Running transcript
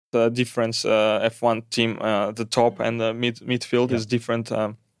The difference F1 team, the top and the midfield is different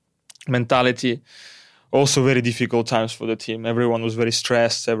mentality. Also very difficult times for the team. Everyone was very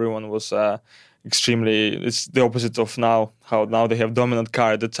stressed. Everyone was extremely... It's the opposite of now, how now they have dominant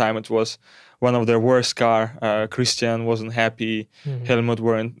car. At the time it was one of their worst car. Christian wasn't happy. Helmut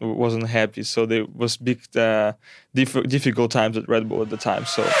wasn't happy. So there was big difficult times at Red Bull at the time.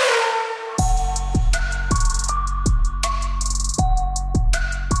 So...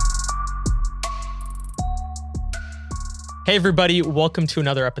 Hey everybody, welcome to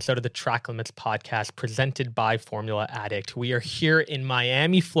another episode of the Track Limits podcast presented by Formula Addict. We are here in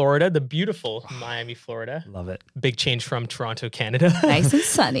Miami, Florida, the beautiful Miami, Florida. Love it. Big change from Toronto, Canada. Nice and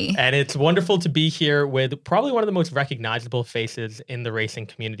sunny. And it's wonderful to be here with probably one of the most recognizable faces in the racing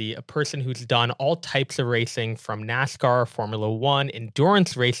community, a person who's done all types of racing from NASCAR, Formula One,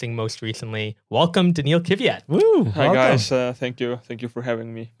 endurance racing most recently. Welcome, Daniil Kvyat. Woo! Hi guys, thank you for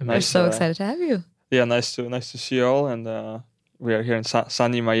having me. We're so excited to have you. Yeah, nice to see you all, and we are here in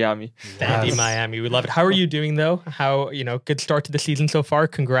sunny Miami. Sandy, Miami. We love it. How are you doing though? Good start to the season so far.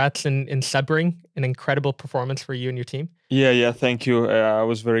 Congrats in Sebring, an incredible performance for you and your team. Yeah, thank you. It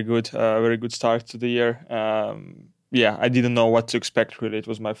was very good start to the year. I didn't know what to expect really. It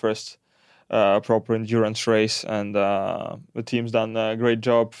was my first proper endurance race, and the team's done a great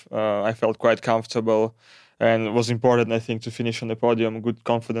job. I felt quite comfortable. And it was important, I think, to finish on the podium, good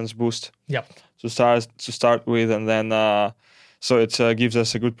confidence boost. Yep. To start with, and then so it gives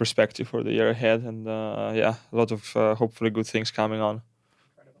us a good perspective for the year ahead, and a lot of hopefully good things coming on.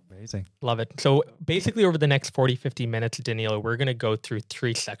 Amazing. Love it. So basically over the next 40, 50 minutes, Daniil, we're going to go through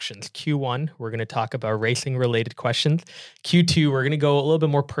three sections. Q1, we're going to talk about racing related questions. Q2, we're going to go a little bit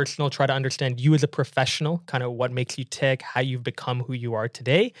more personal, try to understand you as a professional, kind of what makes you tick, how you've become who you are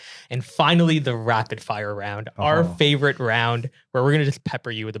today. And finally, the rapid fire round, our favorite round, where we're going to just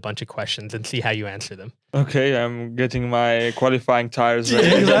pepper you with a bunch of questions and see how you answer them. Okay, I'm getting my qualifying tires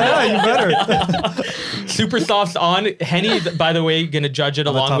ready. Yeah, you better. Super Soft's on. Henny, by the way, going to judge it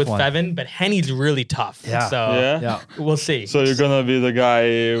along with Fevin, but Henny's really tough. Yeah. So we'll see. So you're going to be the guy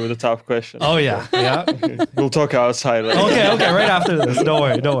with the tough question. Oh, yeah. Yeah. We'll talk outside later. Okay. Right after this. Don't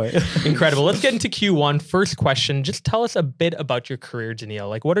worry. Incredible. Let's get into Q1. First question. Just tell us a bit about your career, Daniil.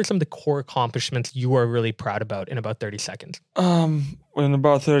 Like, what are some of the core accomplishments you are really proud about in about 30 seconds? In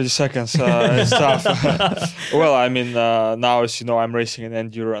about 30 seconds, it's tough. Well, I mean, now, as you know, I'm racing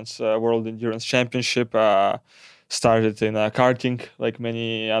in World Endurance Championship. Started in karting, like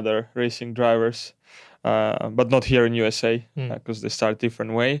many other racing drivers, but not here in USA, because they start a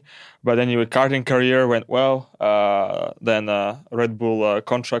different way. But anyway, karting career went well. Then Red Bull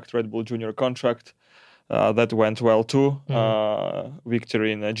Junior contract, that went well too.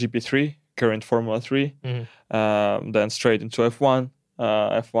 Victory in GP3, current Formula 3. Then straight into F1.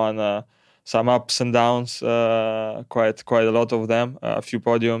 F1, some ups and downs, quite a lot of them, a few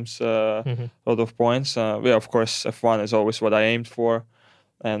podiums, a lot of points. Of course, F1 is always what I aimed for.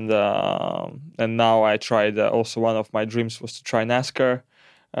 And now I tried, also one of my dreams was to try NASCAR,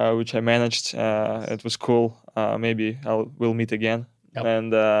 which I managed. It was cool. Maybe we'll meet again. Yep.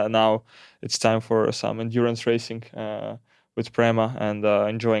 And now it's time for some endurance racing with Prema, and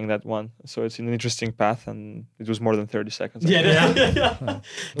enjoying that one. So it's an interesting path, and it was more than 30 seconds. Yeah.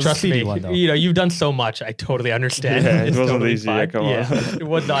 Trust me, you've done so much. I totally understand. Yeah, it wasn't totally easy. Come on. It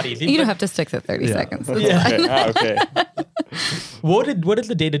was not easy. You don't have to stick to 30 seconds. Okay. What does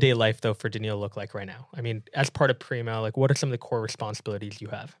the day-to-day life, though, for Daniil look like right now? I mean, as part of Prema, like, what are some of the core responsibilities you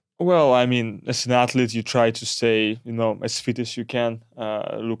have? Well, I mean, as an athlete, you try to stay, as fit as you can,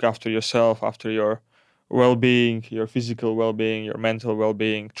 look after yourself, after your well-being, your physical well-being, your mental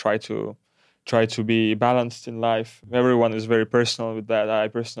well-being. Try to be balanced in life. Everyone is very personal with that. I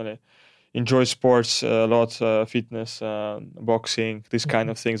personally enjoy sports a lot, fitness, boxing, these kind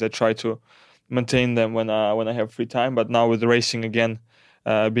of things. I try to maintain them when I have free time. But now with the racing again,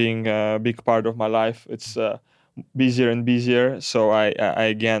 being a big part of my life, it's busier and busier. So I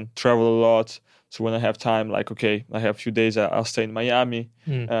again travel a lot. So when I have time, I have a few days, I'll stay in Miami,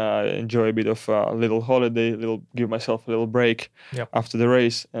 enjoy a bit of a little holiday, give myself a little break after the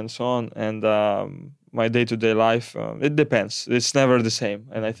race and so on. And my day-to-day life, it depends. It's never the same.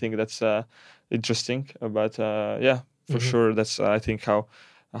 And I think that's interesting. But for sure, that's, I think, how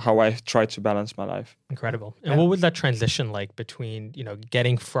I try to balance my life. Incredible. And what was that transition like between,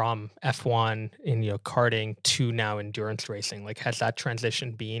 getting from F1 in, karting to now endurance racing? Like, has that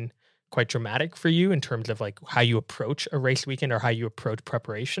transition been quite dramatic for you in terms of like how you approach a race weekend or how you approach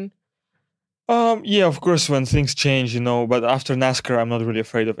preparation? Yeah, of course, when things change, but after NASCAR, I'm not really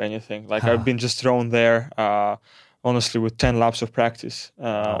afraid of anything. Like I've been just thrown there. honestly with 10 laps of practice,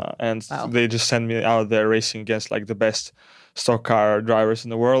 and Wow. they just sent me out there racing against like the best stock car drivers in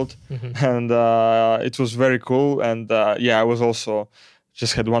the world, and it was very cool. And I was also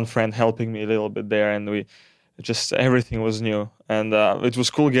just had one friend helping me a little bit there, and we just everything was new, and it was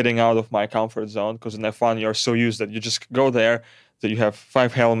cool getting out of my comfort zone, because in F1 you're so used that you just go there, that you have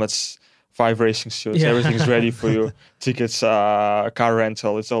 5 helmets, 5 racing suits, everything's ready for you, tickets, car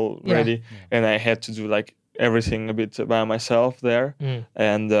rental, it's all ready, and I had to do like everything a bit by myself there,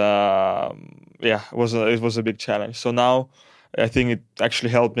 and it was a big challenge. So now I think it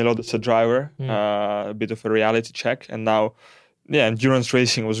actually helped me a lot as a driver, a bit of a reality check, and now endurance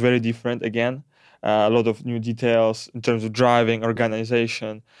racing was very different again. A lot of new details in terms of driving,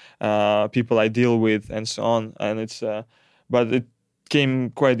 organization, people I deal with, and so on. And but it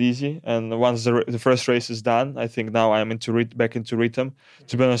came quite easy. And once the first race is done, I think now I'm back into rhythm.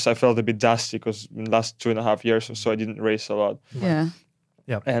 To be honest, I felt a bit dusty because in the last 2.5 years or so, I didn't race a lot. Yeah.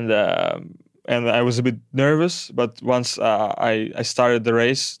 And I was a bit nervous, but once I started the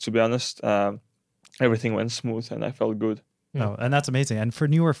race, to be honest, everything went smooth and I felt good. Oh, and that's amazing. And for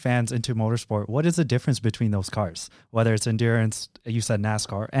newer fans into motorsport, what is the difference between those cars? Whether it's endurance, you said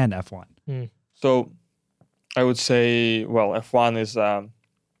NASCAR, and F1. So I would say, well, F1 is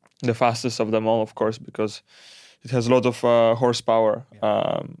the fastest of them all, of course, because it has a lot of horsepower.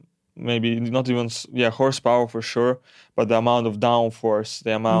 Maybe not even, horsepower for sure, but the amount of downforce,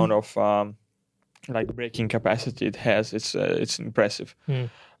 the amount of like braking capacity it has, it's impressive.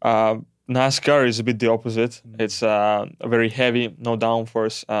 NASCAR is a bit the opposite. It's very heavy, no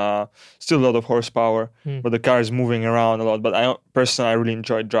downforce, still a lot of horsepower, but the car is moving around a lot. But I really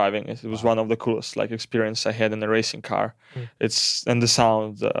enjoyed driving it. It was one of the coolest experience I had in a racing car. It's and the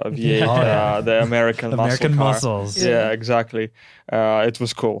sound, the V8, the American muscles. Yeah, exactly. It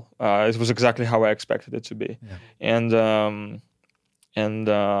was cool. It was exactly how I expected it to be. And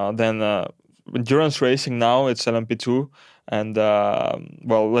then endurance racing now, it's LMP2. And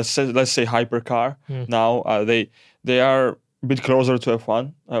let's say hypercar. Now they are a bit closer to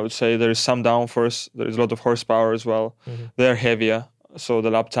F1. I would say there is some downforce. There is a lot of horsepower as well. They are heavier, so the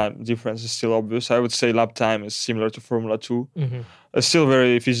lap time difference is still obvious. I would say lap time is similar to Formula 2. It's still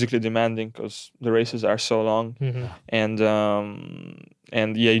very physically demanding because the races are so long, and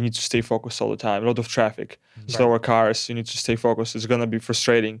you need to stay focused all the time. A lot of traffic, slower cars. You need to stay focused. It's gonna be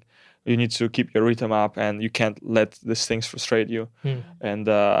frustrating. You need to keep your rhythm up, and you can't let these things frustrate you. And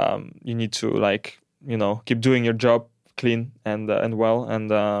you need to keep doing your job clean and well. And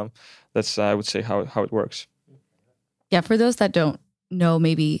that's I would say how it works. Yeah, for those that don't know,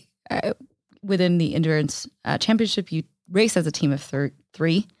 maybe within the endurance championship, you race as a team of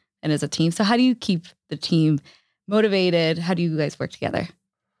 3 and as a team. So how do you keep the team motivated? How do you guys work together?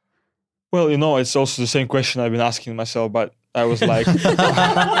 Well, it's also the same question I've been asking myself, but I was like, we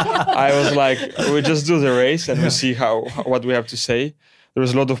just do the race and we see what we have to say. There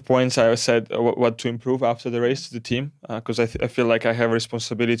was a lot of points I said what to improve after the race to the team, because I feel like I have a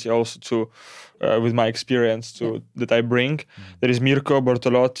responsibility also to, with my experience that I bring. There is Mirko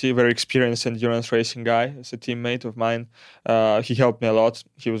Bortolotti, very experienced endurance racing guy. He's a teammate of mine. He helped me a lot.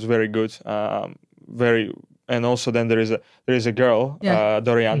 He was very good, And also then there is a girl,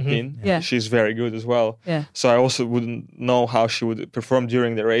 Dorian Pin. She's very good as well. So I also wouldn't know how she would perform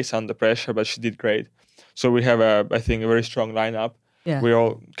during the race under pressure, but she did great. So we have I think a very strong lineup. We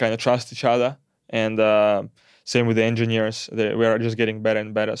all kind of trust each other, and same with the engineers. We are just getting better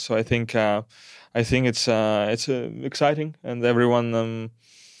and better. So I think it's exciting, and everyone.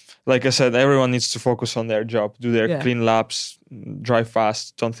 Like I said, everyone needs to focus on their job, do their clean laps, drive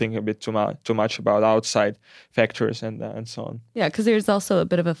fast, don't think a bit too much about outside factors and so on. Yeah, because there's also a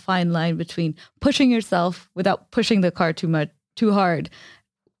bit of a fine line between pushing yourself without pushing the car too hard,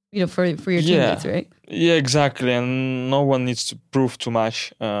 for your teammates, right? Yeah, exactly. And no one needs to prove too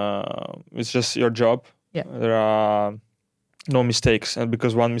much. It's just your job. There are no mistakes, and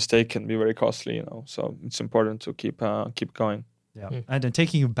because one mistake can be very costly, so it's important to keep going. And then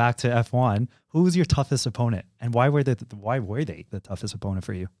taking you back to F1, who was your toughest opponent, and why were they the toughest opponent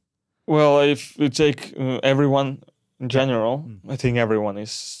for you? Well, if you take everyone in general, I think everyone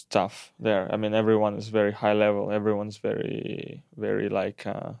is tough there. I mean, everyone is very high level. Everyone's very, very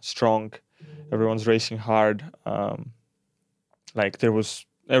strong. Everyone's racing hard. There was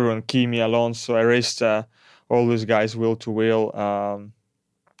everyone, Kimi, Alonso. I raced all these guys wheel to wheel.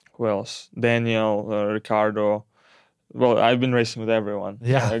 Who else? Daniil, Ricardo. Well, I've been racing with everyone,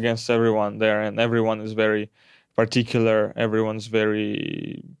 against everyone there, and everyone is very particular. Everyone's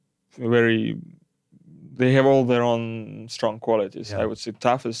very, very. They have all their own strong qualities. I would say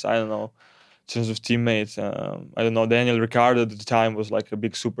toughest. I don't know. terms of teammates, I don't know. Daniil Ricciardo at the time was like a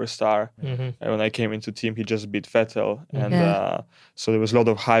big superstar. And when I came into team, he just beat Vettel, and so there was a lot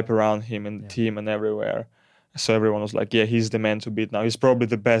of hype around him in the team and everywhere. So everyone was like, "Yeah, he's the man to beat now. He's probably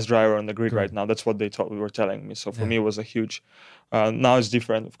the best driver on the grid right now." That's what they were telling me. So for me, it was a huge. Now it's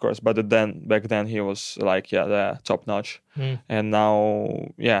different, of course, but back then he was like, the top notch. And now,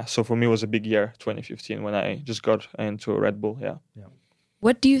 so for me, it was a big year, 2015, when I just got into Red Bull. Yeah.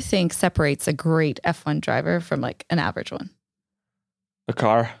 What do you think separates a great F1 driver from like an average one? A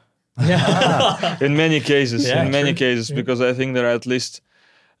car. In many cases, because I think there are at least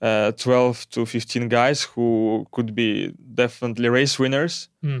 12 to 15 guys who could be definitely race winners,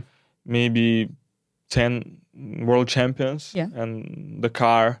 maybe 10 world champions, and the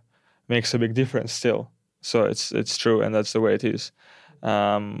car makes a big difference still. So it's true, and that's the way it is.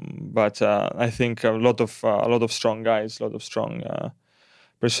 But I think a lot of strong guys, a lot of strong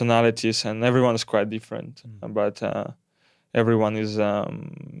personalities, and everyone is quite different. But everyone is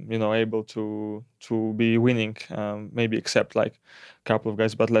able to be winning, maybe except like a couple of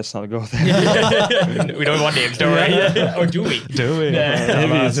guys, but let's not go there. We don't want names, don't we? Or do we?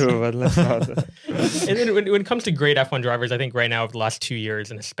 Maybe you do, but let's not. And then when it comes to great F1 drivers, I think right now over the last 2 years,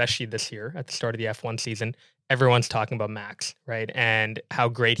 and especially this year at the start of the F1 season, everyone's talking about Max, right? And how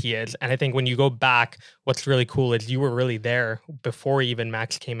great he is. And I think when you go back, what's really cool is you were really there before even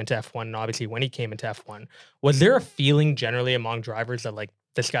Max came into F1, and obviously when he came into F1. Was there a feeling generally among drivers that like,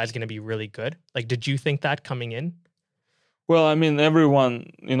 this guy's going to be really good? Like, did you think that coming in? Well, I mean,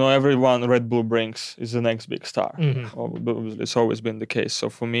 everyone Red Bull brings is the next big star. It's always been the case. So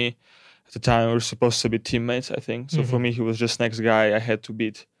for me, at the time, we were supposed to be teammates, I think. So for me, he was just next guy I had to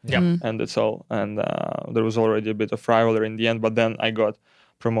beat. And that's all. And there was already a bit of rivalry in the end, but then I got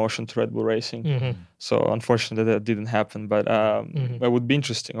promotion to Red Bull Racing. So unfortunately, that didn't happen. But that would be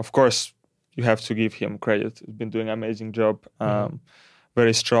interesting. Of course, you have to give him credit. He's been doing an amazing job.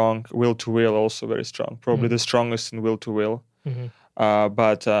 Very strong, will to wheel also very strong. Probably the strongest in will to wheel.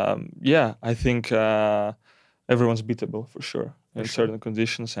 But I think everyone's beatable for sure in certain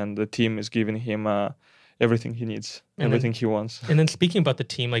conditions, and the team is giving him everything he needs, everything he wants. And then speaking about the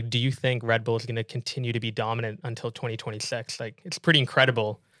team, like, do you think Red Bull is going to continue to be dominant until 2026? Like, it's pretty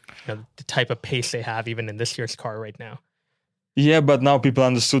incredible, the type of pace they have even in this year's car right now. Yeah, but now people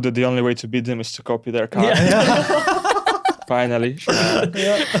understood that the only way to beat them is to copy their car. Finally.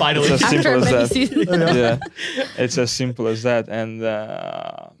 Finally. It's as simple as that. It's as simple as that. And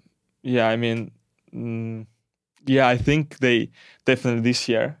I think they definitely this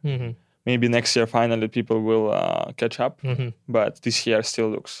year, maybe next year, finally people will catch up. But this year still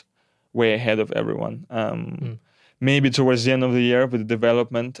looks way ahead of everyone. Maybe towards the end of the year with the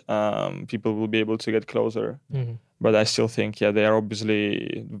development, people will be able to get closer. But I still think, they are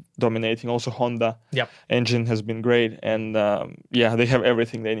obviously dominating. Also, Honda engine has been great. And they have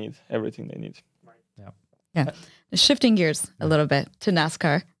everything they need. Shifting gears a little bit to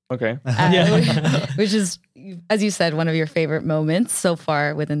NASCAR. Okay. Which is, as you said, one of your favorite moments so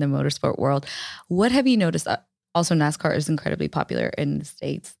far within the motorsport world. What have you noticed? Also, NASCAR is incredibly popular in the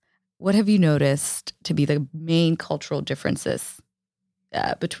States. What have you noticed to be the main cultural differences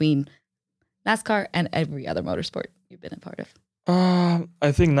between NASCAR and every other motorsport you've been a part of?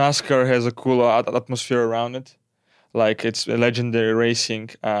 I think NASCAR has a cool atmosphere around it. Like, it's a legendary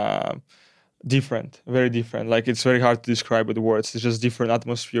racing, different, very different. Like, it's very hard to describe with words. It's just different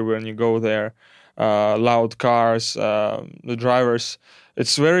atmosphere when you go there. Loud cars, the drivers.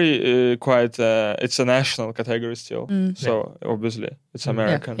 It's very quite. It's a national category still. So obviously it's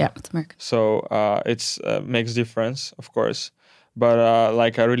American. Yeah, it's American. So it's makes difference, of course. But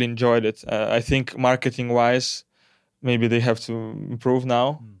I really enjoyed it. I think marketing wise, maybe they have to improve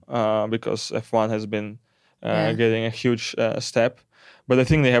now because F1 has been getting a huge step. But I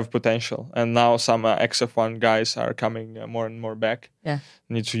think they have potential, and now some ex-F1 guys are coming more and more back.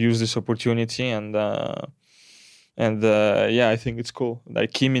 Need to use this opportunity, and I think it's cool.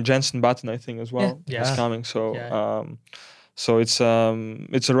 Like Kimi Jensen Button, I think as well is coming. So so it's a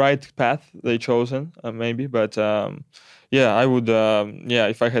right path they chosen maybe, but I would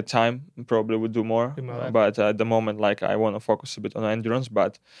if I had time, probably would do more. But at the moment, I want to focus a bit on endurance.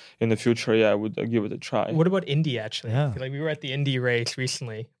 But in the future, I would give it a try. What about Indy? Actually, we were at the Indy race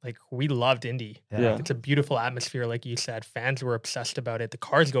recently. We loved Indy. It's a beautiful atmosphere, like you said. Fans were obsessed about it. The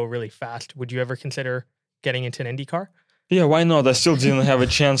cars go really fast. Would you ever consider getting into an Indy car? Yeah, why not? I still didn't have a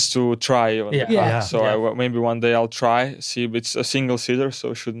chance to try even. So maybe one day I'll try. See, it's a single seater,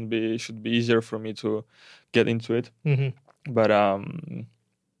 so should be easier for me to get into it. But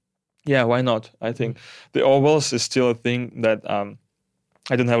why not? I think the ovals is still a thing that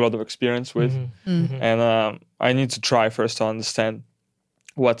I don't have a lot of experience with, and I need to try first to understand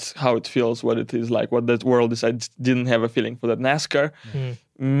how it feels, what it is like, what that world is. I didn't have a feeling for that NASCAR.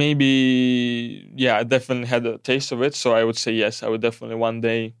 Maybe, I definitely had a taste of it. So I would say yes, I would definitely one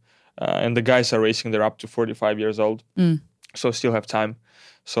day. And the guys are racing; they're up to 45 years old, so still have time.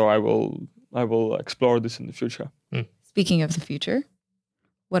 So I will explore this in the future. Speaking of the future,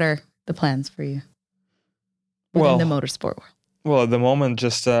 what are the plans for you within the motorsport world? Well, at the moment,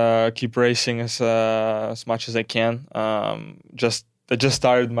 just keep racing as much as I can. I just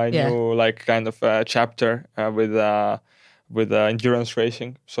started my new kind of chapter with endurance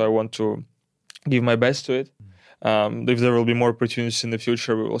racing, so I want to give my best to it. If there will be more opportunities in the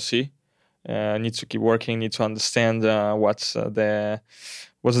future, we will see. Need to keep working. Need to understand what's the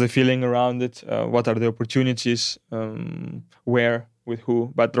feeling around it. What are the opportunities? Where? With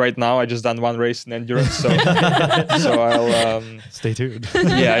who? But right now, I just done one race in endurance, so I'll stay tuned.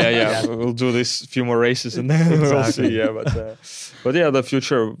 Yeah. We'll do this few more races and then we'll see. Yeah, but the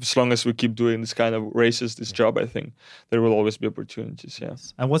future, as long as we keep doing this kind of races, this job, I think there will always be opportunities. Yeah.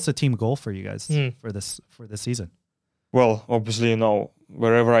 And what's the team goal for you guys for this season? Well, obviously,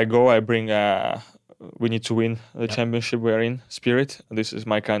 wherever I go, I bring. We need to win the championship we're in, spirit. This is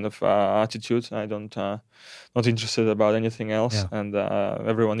my kind of attitude. I don't not interested about anything else, and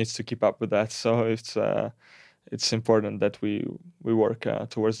everyone needs to keep up with that. So it's important that we work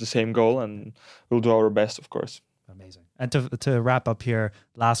towards the same goal, and we'll do our best, of course. Amazing. And to wrap up here,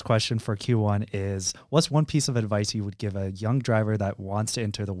 last question for Q1 is, what's one piece of advice you would give a young driver that wants to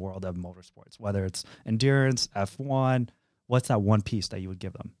enter the world of motorsports, whether it's endurance, F1? What's that one piece that you would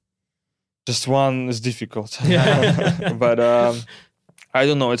give them? Just one is difficult, but I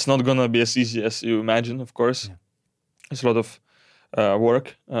don't know. It's not gonna be as easy as you imagine. Of course, it's a lot of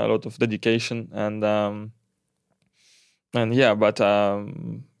work, a lot of dedication, and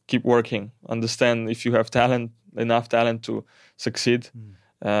keep working. Understand if you have enough talent to succeed,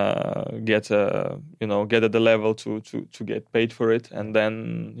 get at the level to get paid for it, and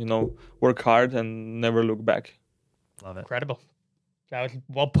then work hard and never look back. Love it. Incredible. That was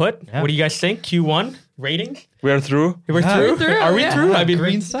well put. Yeah. What do you guys think? Q1 rating? We are through. We're through. Are we through? I mean,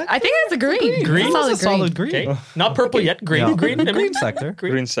 green sector? I think it's a green. Green. It's a solid green. Okay. Not purple yet. Green. No. Green sector.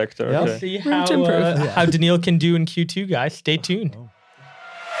 Green sector. Yeah. Okay. We'll see how Daniil can do in Q2, guys. Stay tuned.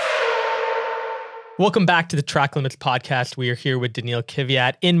 Welcome back to the Track Limits podcast. We are here with Daniil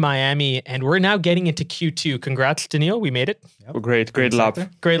Kvyat in Miami, and we're now getting into Q2. Congrats, Daniil. We made it. Yep. Great lap.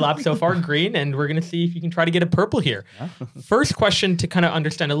 Great lap so far. Green, and we're going to see if you can try to get a purple here. Yeah. First question to kind of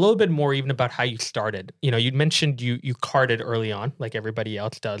understand a little bit more even about how you started. You'd mentioned you karted early on, like everybody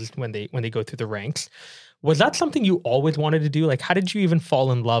else does when they go through the ranks. Was that something you always wanted to do? Like, how did you even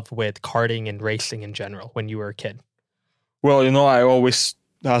fall in love with karting and racing in general when you were a kid? Well, I always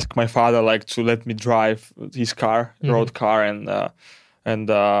asked my father to let me drive his car, road car, and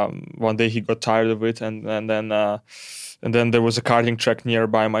one day he got tired of it, and then there was a karting track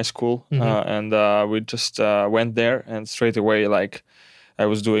nearby my school, and we just went there, and straight away I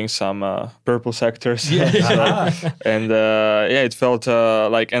was doing some purple sectors, and it felt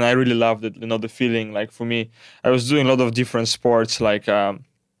and I really loved it. The feeling for me, I was doing a lot of different sports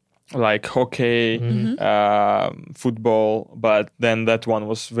like hockey, football, but then that one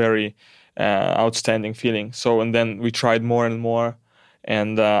was very outstanding feeling. So, and then we tried more and more,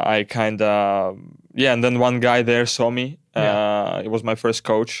 and I kind of, and then one guy there saw me. It was my first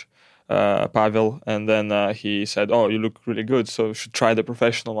coach, Pavel, and then he said, "Oh, you look really good, so you should try the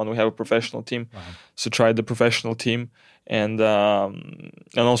professional one. We have a professional team." Wow. So tried the professional team, and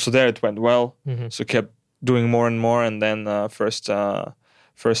also there it went well. So kept doing more and more, and then first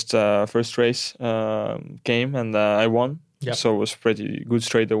race came, and I won. Yep. So it was pretty good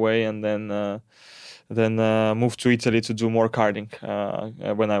straight away, and then moved to Italy to do more karting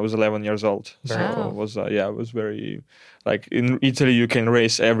when I was 11 years old. Wow. So it was very in Italy you can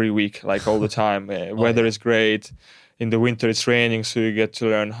race every week, all the time. Weather is great. In the winter it's raining, so you get to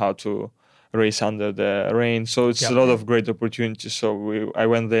learn how to race under the rain. So it's a lot of great opportunities. So I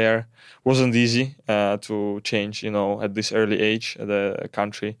went there. Wasn't easy to change, at this early age, the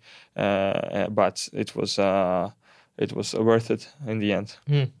country, but it was worth it in the end.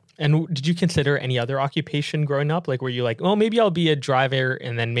 And did you consider any other occupation growing up? Were you maybe I'll be a driver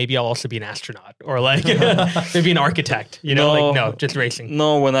and then maybe I'll also be an astronaut or maybe an architect, no, just racing.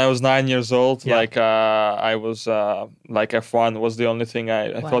 No, when I was 9 years old, I was F1 was the only thing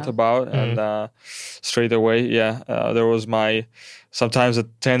I thought about. And straight away, there was sometimes at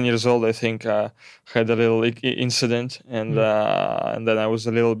 10 years old, I think, had a little incident, and then I was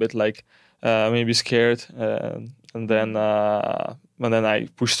a little bit maybe scared, and then then I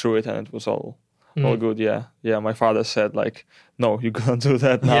pushed through it, and it was all good. Yeah. My father said like, no, you're gonna do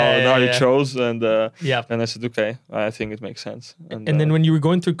that now. You chose, and and I said, okay, I think it makes sense. And then when you were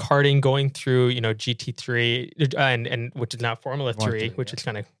going through karting, going through GT3 and which is now Formula 3, which is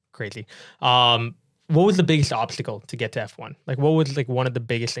kind of crazy. What was the biggest obstacle to get to F1? Like, what was like one of the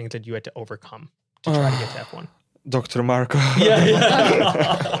biggest things that you had to overcome to try to get to F1? Dr. Marco.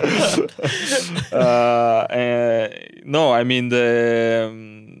 No, I mean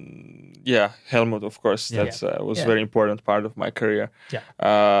Helmut, of course. That was a very important part of my career.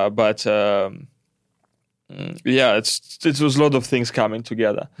 But it was a lot of things coming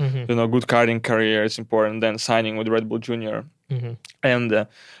together. Good karting career is important. Then signing with Red Bull Junior and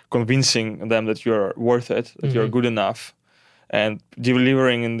convincing them that you're worth it, that you're good enough. And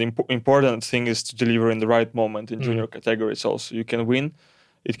delivering in the important thing is to deliver in the right moment in junior categories. Also, you can win.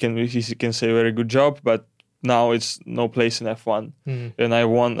 You can say very good job, but now it's no place in F1. And I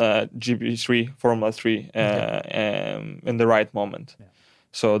won GP3, Formula 3 in the right moment.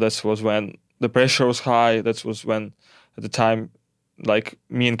 So that was when the pressure was high. That was when, at the time, like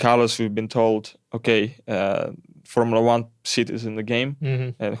me and Carlos, we've been told, okay, Formula 1 seat is in the game,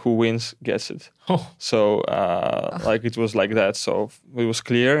 and who wins gets it. So like it was like that. So it was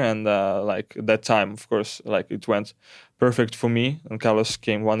clear, and like at that time, of course, like it went perfect for me. And Carlos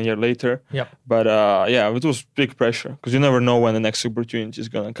came 1 year later. But it was big pressure because you never know when the next opportunity is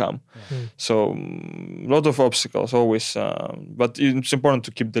gonna come. So a lot of obstacles always, but it's important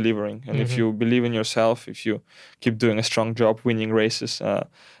to keep delivering. And if you believe in yourself, if you keep doing a strong job, winning races,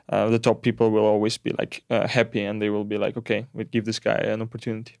 the top people will always be like happy, and they will be like, okay, we give this guy an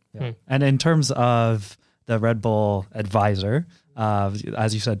opportunity. And in terms of the Red Bull advisor,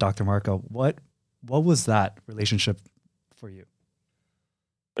 as you said, Dr. Marco, what was that relationship for you?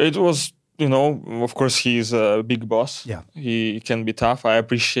 It was, of course, he's a big boss. He can be tough. I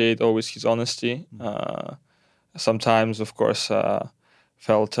appreciate always his honesty. Sometimes, of course,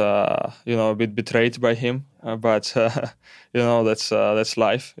 felt a bit betrayed by him, but that's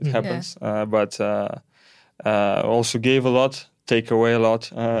life. It happens. But also gave a lot, take away a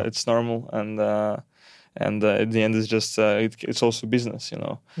lot. It's normal, and at the end, it's just it's also business,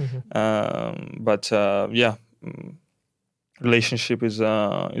 relationship is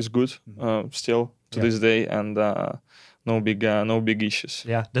good still to this day, and no big issues.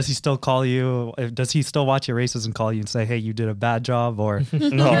 Does he still call you? Does he still watch your races and call you and say, "Hey, you did a bad job," or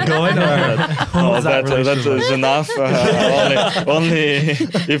no? Going, that is enough. Only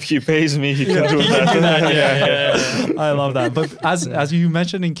if he pays me, he can do that. I love that. But as you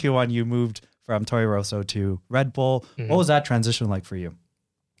mentioned in Q1, you moved from Toro Rosso to Red Bull. What was that transition like for you?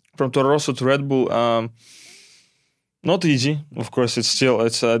 From Toro Rosso to Red Bull. Not easy, of course. It's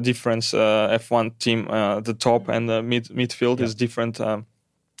a different F1 team. The top and the midfield is different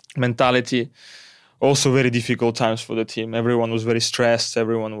mentality. Also, very difficult times for the team. Everyone was very stressed.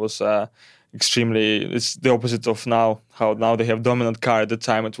 Everyone was extremely. It's the opposite of now. How now they have dominant car. At the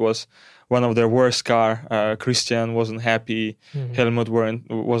time, it was one of their worst car. Christian wasn't happy. Helmut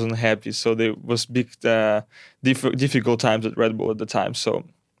wasn't happy. So there was big difficult times at Red Bull at the time. So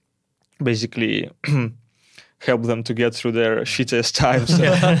basically. Help them to get through their shittiest times,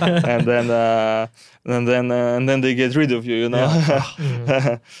 and then they get rid of you,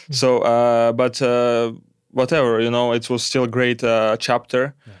 So, but whatever, it was still a great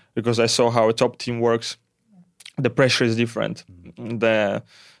chapter because I saw how a top team works. The pressure is different, the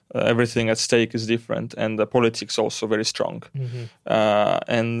everything at stake is different, and the politics also very strong.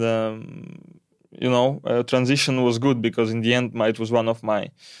 Transition was good because in the end, it was one of my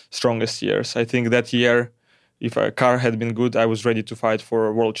strongest years. I think that year. If a car had been good, I was ready to fight for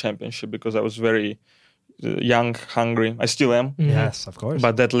a world championship because I was very young, hungry. I still am. Yes, of course.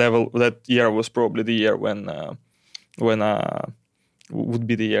 But that year was probably the year when would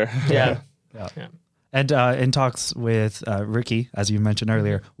be the year. Yeah. And in talks with Ricky, as you mentioned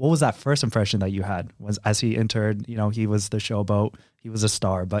earlier, what was that first impression that you had? Was as he entered, he was the showboat, he was a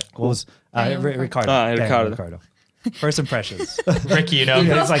star, but what was Ricardo? Ricardo. First impressions. Ricky, he's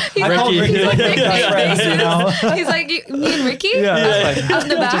like, I call Ricky like my best friend, He's like, me and Ricky? Out in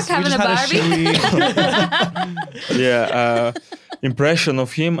the back having a Barbie? Impression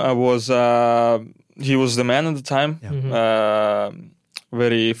of him was, he was the man at the time.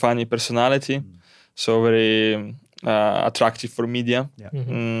 Very funny personality. So very attractive for media.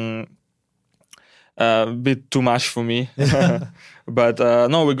 A bit too much for me. But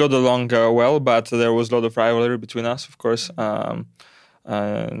no, we got along well, but there was a lot of rivalry between us, of course.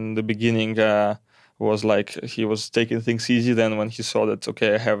 In the beginning was like he was taking things easy. Then when he saw that,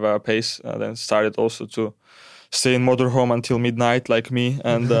 okay, I have a pace, then started also stay in motorhome until midnight, like me.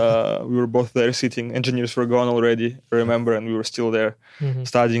 And we were both there sitting. Engineers were gone already, I remember, and we were still there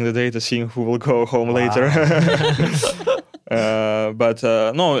studying the data, seeing who will go home later. But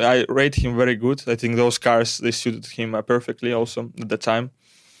no, I rate him very good. I think those cars, they suited him perfectly also at the time.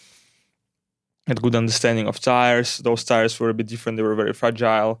 Had good understanding of tires. Those tires were a bit different. They were very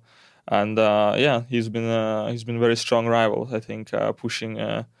fragile. And he's been a very strong rival, I think, pushing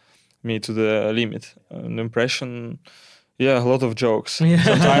me to the limit. An impression, a lot of jokes.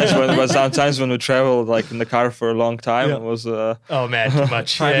 Sometimes when we traveled like in the car for a long time, it was oh man, too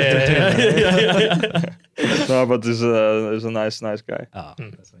much. No, but he's a nice guy. Oh,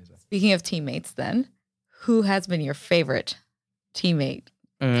 that's amazing. Speaking of teammates, then, who has been your favorite teammate?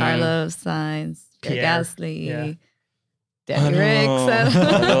 Carlos, Sainz, Pierre Gasly, Danny Riggs. I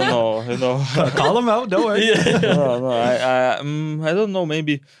don't know. You know, call him out. Don't worry. I don't know.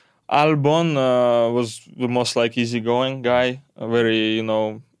 Maybe Albon was the most like easygoing guy. A very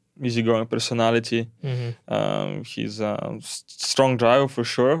easygoing personality. He's a strong driver for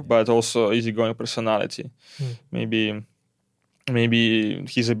sure, but also easygoing personality. Maybe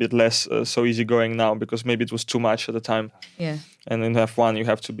he's a bit less so easygoing now because maybe it was too much at the time. Yeah. And in F1 you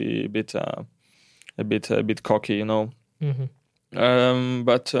have to be a bit cocky, you know.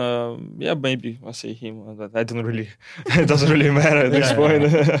 But maybe I say him. But I don't really. It doesn't really matter at this point.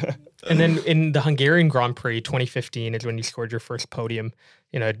 And then in the Hungarian Grand Prix 2015 is when you scored your first podium.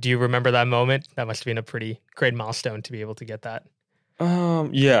 Do you remember that moment? That must have been a pretty great milestone to be able to get that.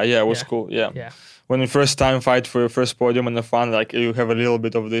 It was cool. Yeah. When you first time fight for your first podium in the fun, like you have a little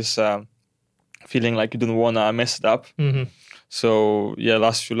bit of this feeling like you don't wanna mess it up. So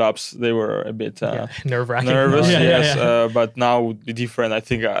last few laps they were a bit nerve-wracking. Nervous, yes. But now would be different. I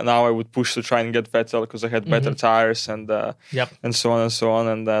think now I would push to try and get Vettel because I had better tires and so on and so on.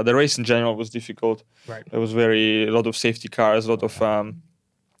 And the race in general was difficult. Right. There was a lot of safety cars, a lot of.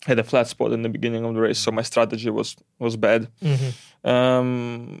 Had a flat spot in the beginning of the race, so my strategy was bad.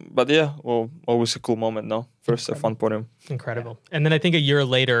 But always a cool moment. No, first F1 podium. Incredible. And then I think a year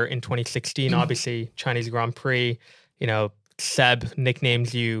later in 2016, obviously Chinese Grand Prix, Seb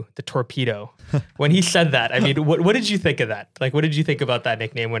nicknames you the Torpedo. When he said that, I mean, what did you think of that? Like, what did you think about that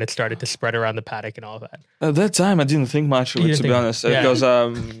nickname when it started to spread around the paddock and all that? At that time, I didn't think much of it, to be honest, because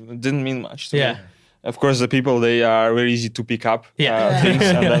it didn't mean much to me. Of course, the people, they are very easy to pick up things,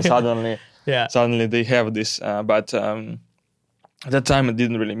 and then suddenly they have this. But at that time, it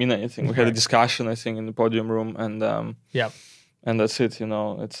didn't really mean anything. We had a discussion, I think, in the podium room, and that's it.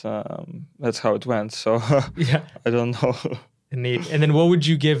 It's that's how it went. So I don't know. Neat. And then what would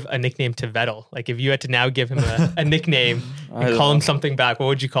you give a nickname to Vettel? Like if you had to now give him a nickname and call him something back, what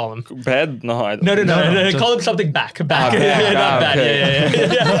would you call him? Bad? No, I don't. No. Call him something back. Not bad.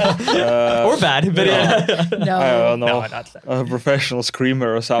 Yeah. Or bad, but No. I don't know. No, not that. A professional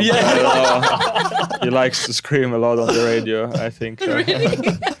screamer or something. I don't know. He likes to scream a lot on the radio, I think. Really?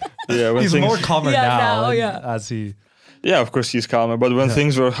 He's more calmer now. As he... Yeah, of course he's calmer, but when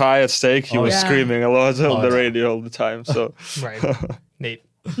things were high at stake, he was screaming a lot on the radio all the time. So right, Nate.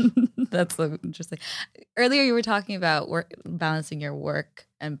 That's so interesting. Earlier, you were talking about balancing your work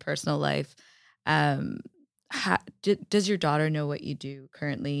and personal life. Does your daughter know what you do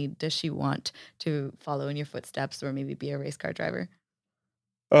currently? Does she want to follow in your footsteps or maybe be a race car driver?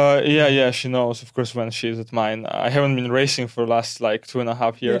 She knows, of course, when she's at mine. I haven't been racing for the last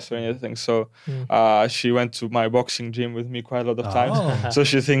 2.5 years or anything, so she went to my boxing gym with me quite a lot of times, so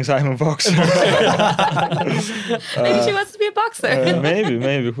she thinks I'm a boxer. Maybe she wants to be a boxer.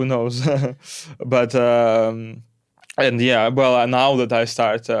 Maybe, who knows? But now that I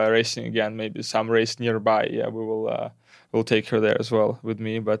start racing again, maybe some race nearby, we'll take her there as well with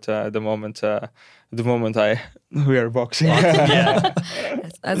me. But at the moment we are boxing.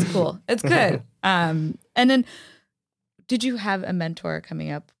 That's cool. It's good. And then, did you have a mentor coming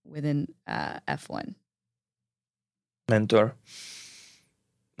up within F1? Mentor?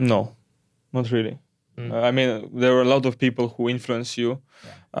 No, not really. I mean, there were a lot of people who influence you.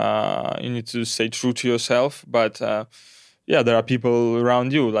 You need to stay true to yourself, but there are people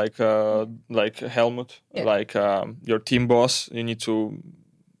around you like Helmut, like your team boss. You need to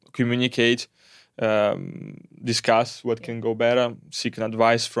communicate, discuss what can go better, seek an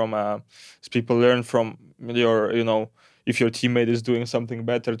advice from people, learn from your, if your teammate is doing something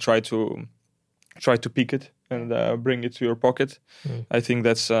better, try to pick it and bring it to your pocket. I think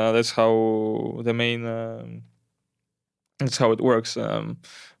that's how the main that's how it works.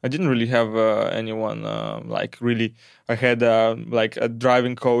 I didn't really have anyone really. I had a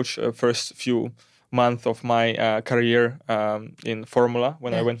driving coach first few months of my career in Formula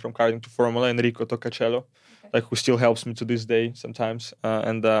when I went from karting to Formula, Enrico Toccacello. like who still helps me to this day sometimes.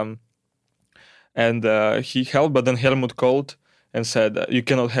 And he helped, but then Helmut called and said, you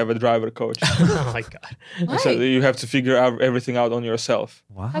cannot have a driver coach. Oh my God. He said, you have to figure out everything out on yourself.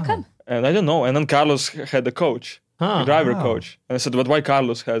 Wow. How come? And I don't know. And then Carlos had a coach, a driver coach. And I said, but why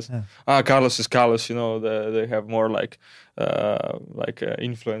Carlos has? Carlos is Carlos, they have more like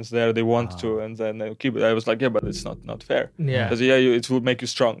influence there. They want to, and then they keep it. I was like, yeah, but it's not fair. Yeah. Because it will make you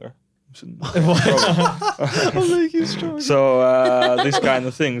stronger. I'll make you strong. So these kind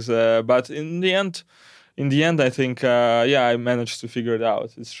of things. But in the end, I think, I managed to figure it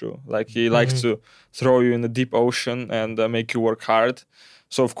out. It's true. Like he likes to throw you in the deep ocean and make you work hard.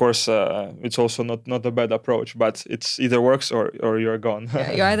 So of course, it's also not a bad approach. But it's either works or you're gone.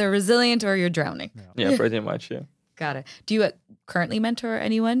 Yeah, you're either resilient or you're drowning. Yeah, pretty much. Yeah. Got it. Do you currently mentor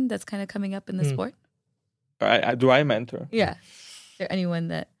anyone that's kind of coming up in the sport? Do I mentor? Yeah. Is there anyone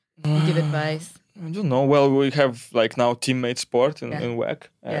that you give advice? I don't know. Well, we have like now teammate sport in WEC,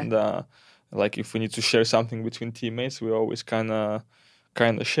 and like if we need to share something between teammates, we always kind of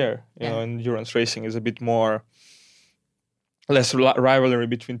share. You know, endurance racing is a bit less rivalry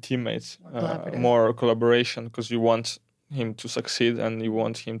between teammates, more collaboration, because you want him to succeed and you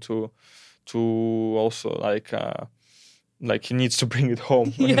want him to also like he needs to bring it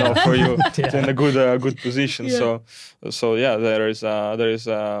home, for you in a good position. Yeah. So there is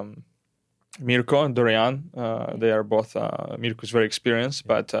Mirko and Dorian. They are both. Mirko is very experienced,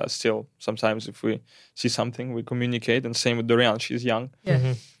 but still sometimes if we see something, we communicate. And same with Dorian. She's young,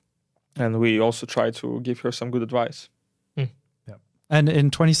 and we also try to give her some good advice. Yeah. And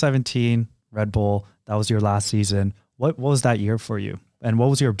in 2017, Red Bull, that was your last season. What was that year for you? And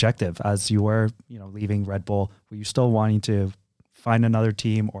what was your objective as you were, leaving Red Bull? Were you still wanting to find another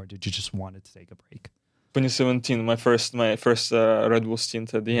team, or did you just want to take a break? 2017, my first Red Bull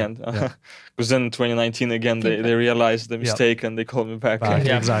stint at the end. Because then in 2019 again they realized the mistake and they called me back.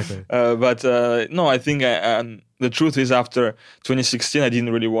 Yeah, exactly. But no, I think the truth is after 2016 I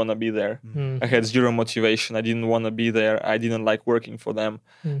didn't really want to be there. I had zero motivation. I didn't want to be there. I didn't like working for them.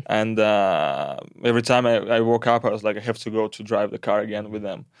 And every time I woke up I was like, I have to go to drive the car again with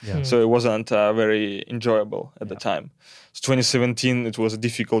them. So it wasn't very enjoyable at the time. So 2017 it was a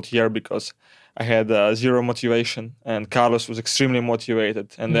difficult year because I had zero motivation, and Carlos was extremely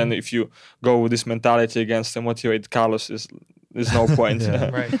motivated. And then if you go with this mentality against a motivated Carlos, there's no point.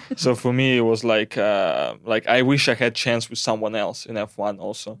 Right. So for me, it was like I wish I had chance with someone else in F1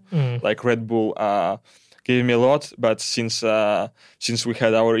 also. Like Red Bull gave me a lot, but since we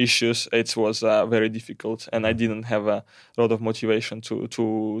had our issues, it was very difficult, and I didn't have a lot of motivation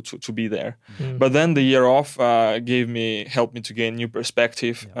to be there. But then the year off helped me to gain new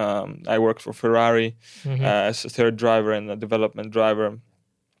perspective. I worked for Ferrari as a third driver and a development driver.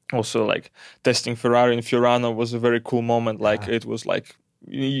 Also, like testing Ferrari in Fiorano was a very cool moment. Like it was like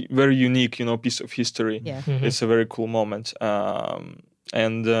very unique, piece of history. Yeah. It's a very cool moment.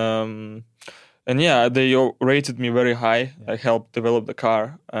 And they rated me very high. I helped develop the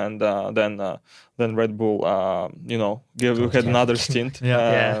car, and then Red Bull, had another stint.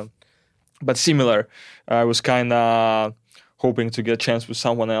 But similar. I was kind of hoping to get a chance with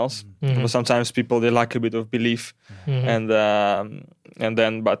someone else. But sometimes people, they lack a bit of belief, and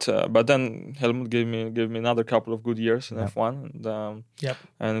then Helmut gave me another couple of good years in F1,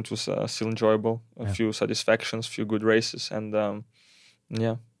 and it was still enjoyable. A few satisfactions, few good races, and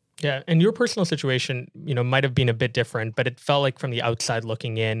Yeah, and your personal situation, might have been a bit different, but it felt like from the outside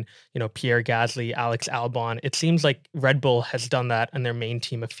looking in, Pierre Gasly, Alex Albon, it seems like Red Bull has done that on their main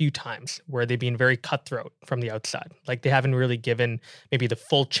team a few times where they've been very cutthroat from the outside. Like they haven't really given maybe the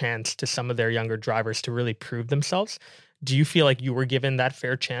full chance to some of their younger drivers to really prove themselves. Do you feel like you were given that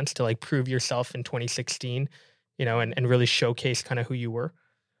fair chance to like prove yourself in 2016, and really showcase kind of who you were?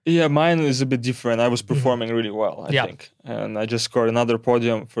 Yeah, mine is a bit different. I was performing really well, I think. And I just scored another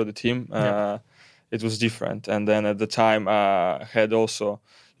podium for the team. It was different. And then at the time, I had also,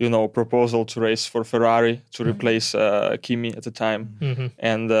 proposal to race for Ferrari to replace Kimi at the time.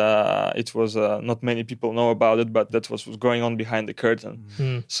 And it was, not many people know about it, but that was going on behind the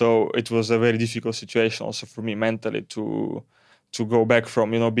curtain. So it was a very difficult situation also for me mentally to go back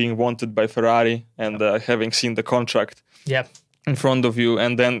from, being wanted by Ferrari and having seen the contract. In front of you,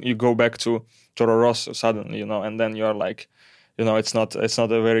 and then you go back to Toro Rosso suddenly, and then you're like, it's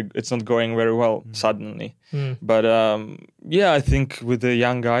not going very well suddenly. But I think with the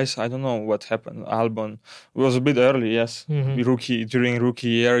young guys, I don't know what happened. Albon was a bit early, yes. During rookie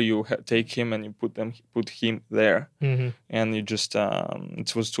year, you take him and you put him there, and you just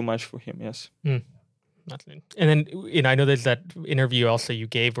it was too much for him, yes. And then, I know there's that interview also you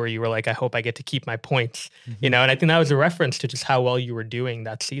gave where you were like, I hope I get to keep my points, and I think that was a reference to just how well you were doing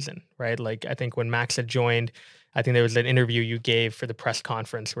that season, right? Like, I think when Max had joined, I think there was an interview you gave for the press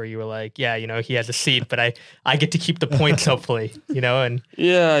conference where you were like, yeah, he has a seat, but I get to keep the points, hopefully, and.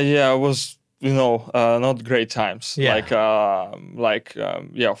 Yeah, it was, not great times. Yeah.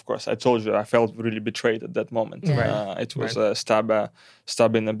 Of course, I told you I felt really betrayed at that moment. Yeah. It was a stab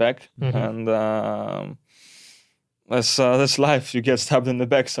in the back, and that's life. You get stabbed in the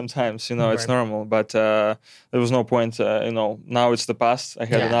back sometimes. It's normal. But there was no point. Now it's the past. I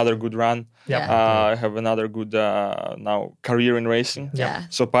had another good run. Yeah. I have another good now career in racing. Yeah.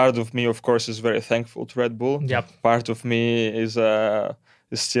 So part of me, of course, is very thankful to Red Bull. Yep. Part of me is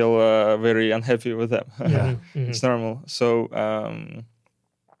still very unhappy with them. It's normal. So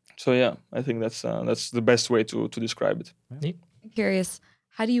yeah, I think that's the best way to describe it. I'm curious,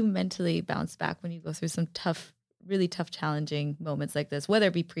 how do you mentally bounce back when you go through some really tough, challenging moments like this, whether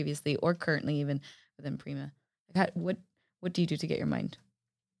it be previously or currently even within Prima? What do you do to get your mind?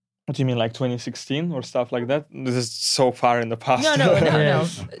 What do you mean, like 2016 or stuff like that? This is so far in the past. No.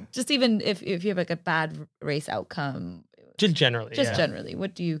 Just even if you have like a bad race outcome. Just generally. Generally.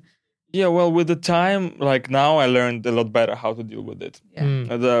 What do you... Yeah, well, with the time, like now I learned a lot better how to deal with it.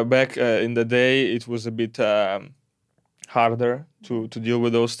 Yeah. Back in the day, it was a bit harder to deal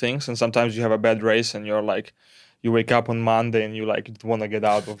with those things. And sometimes you have a bad race and you're like, you wake up on Monday and you want to get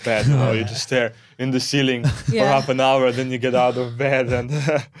out of bed. You just stare in the ceiling for half an hour, then you get out of bed and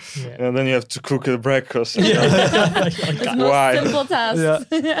and then you have to cook a breakfast. Why? Simple tasks.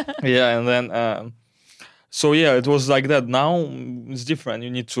 Yeah, and then... So yeah, it was like that. Now it's different. You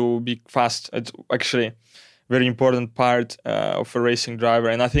need to be fast. It's actually very important part of a racing driver,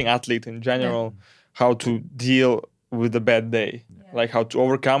 and I think athlete in general, how to deal with a bad day, like how to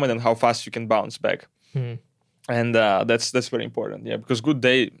overcome it and how fast you can bounce back. And that's very important. Yeah, because good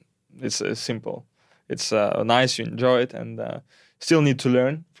day is simple. It's nice. You enjoy it, and still need to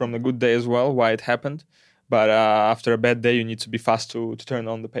learn from a good day as well why it happened. But after a bad day, you need to be fast to turn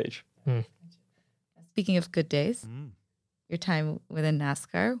on the page. Speaking of good days, your time within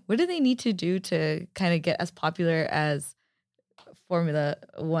NASCAR, what do they need to do to kind of get as popular as Formula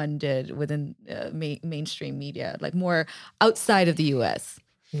One did within mainstream media, like more outside of the US?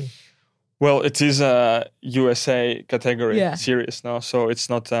 Well, it is a USA category series now, so it's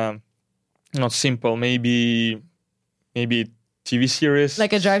not simple. Maybe TV series,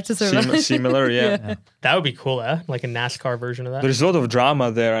 like a Drive to Survive. Similar, yeah. That would be cool, like a NASCAR version of that. There's a lot of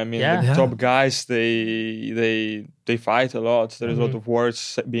drama there. I mean, the top guys they fight a lot. There's a lot of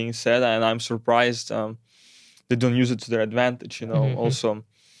words being said, and I'm surprised they don't use it to their advantage.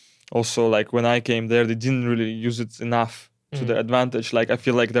 Also, like when I came there, they didn't really use it enough to their advantage. Like I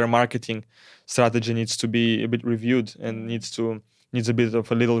feel like their marketing strategy needs to be a bit reviewed and needs a bit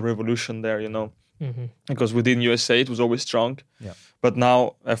of a little revolution there. Because within USA it was always strong, but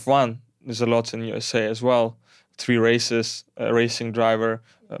now F1 there's a lot in USA as well. 3 races, a racing driver,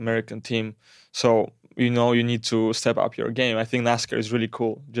 American team. So you need to step up your game. I think NASCAR is really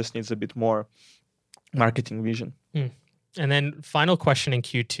cool. Just needs a bit more marketing vision. And then final question in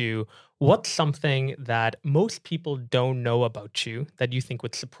Q2: what's something that most people don't know about you that you think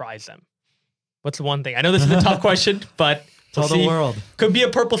would surprise them? What's one thing? I know this is a tough question, but Tell the world. Could be a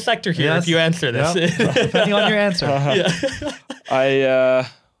purple sector here if you answer this. Depending on your answer.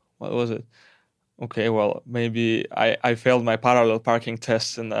 What was it? Okay, well, maybe I failed my parallel parking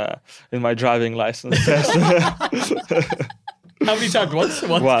test in my driving license test. How many times? Once.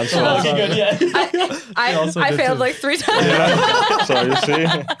 Once. Okay, good. Yeah. I failed like 3 times. So you see,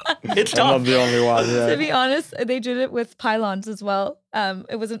 it's tough. I'm not the only one. Yeah. To be honest, they did it with pylons as well.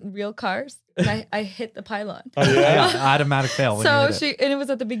 It wasn't real cars. And I hit the pylon. Automatic fail. So and it was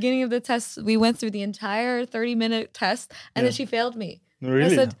at the beginning of the test. We went through the entire 30-minute test, and then she failed me.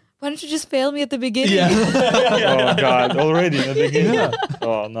 Really? I said, "Why don't you just fail me at the beginning?" Oh God! Already in the beginning.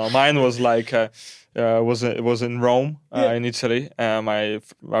 Oh no, mine was like was in Rome in Italy. I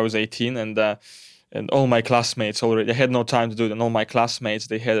was 18 and all my classmates already. I had no time to do it, and all my classmates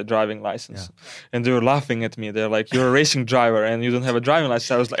they had a driving license, and they were laughing at me. They're like, "You're a racing driver, and you don't have a driving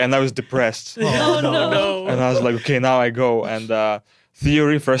license." I was depressed. Oh no! And I was like, "Okay, now I go." And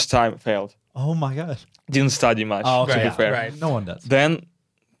theory first time failed. Oh my God! Didn't study much. Oh, okay. To be fair. Right. No one does. Then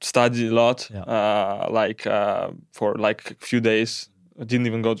studied a lot. For like a few days. I didn't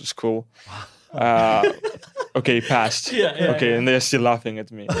even go to school. okay, passed. Yeah, okay, and they're still laughing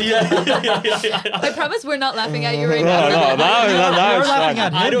at me. Yeah. I promise we're not laughing at you right No, now. now You're it's laughing fine.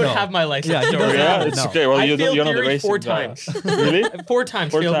 at I him, don't though. have my license Yeah, he story. doesn't Yeah, have it, it's no. okay. Well, I you're failed not the theory racing 4 driver. times. Really? 4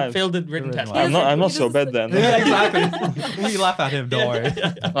 times. Four failed, times. failed the written test. Yeah. I'm not He so doesn't- bad then. Yeah, exactly. We laugh at him. Don't worry.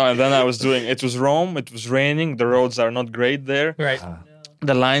 Oh, and then I was doing. It was Rome. It was raining. The roads are not great there. Right.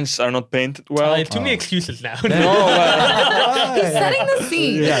 The lines are not painted well. I have too many excuses now. No, but, He's setting the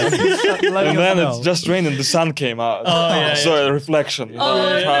scene. Yes. and then it's just rained and the sun came out. yeah, so a reflection. You know,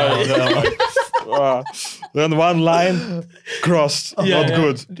 Oh, it's no. then one line crossed. Yeah, not yeah.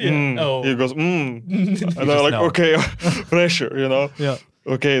 good. Yeah. Oh. He goes, And I'm like, no. okay, pressure, you know. Yeah.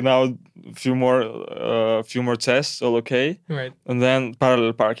 Okay, now a few more tests, all okay. Right. And then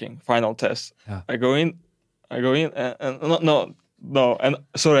parallel parking, final test. Yeah. I go in, and no, and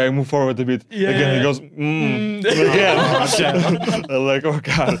sorry, I move forward a bit. Yeah. Again, he goes, again. I'm like, oh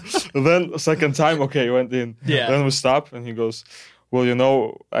God. And then second time, okay, went in. Yeah. Then we stop, and he goes, well, you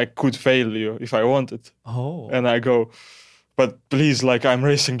know, I could fail you if I wanted. Oh. And I go, but please, like, I'm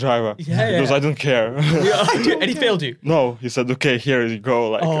racing driver. Yeah, He goes, yeah. I don't care. And he failed you. No, he said, okay, here you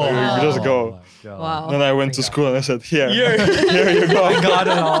go. Like, Oh. you just Oh go. my God. Wow. Then I went to school and I said, here, Here. here you go. Got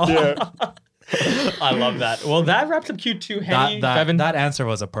it all. Here. I love that. Well, that wraps up Q2. Henny, Kevin. That answer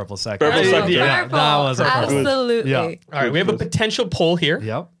was a purple second. Purple second. Yeah, Purple. that was a purple. Absolutely. Yeah. All right, we have a potential poll here.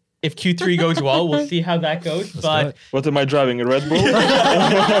 Yep. If Q3 goes well, we'll see how that goes. Let's do But it. What am I driving? A Red Bull?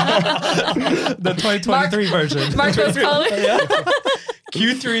 The 2023 version. Marco's calling.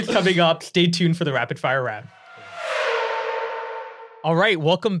 Q3 is coming up. Stay tuned for the rapid fire round. All right,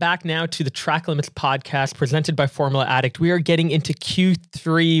 welcome back now to the Track Limits podcast presented by Formula Addict. We are getting into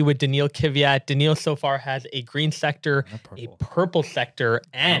Q3 with Daniil Kvyat. Daniil so far has a green sector, a purple sector,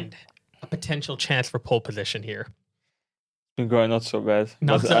 and a potential chance for pole position here. Been going not so bad.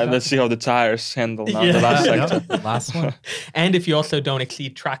 Not But so bad. let's see how the tires handle now. Yeah. The last Yep, sector. last one. And if you also don't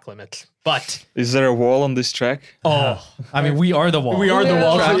exceed track limits. But, Is there a wall on this track? I mean, we are the wall. We are the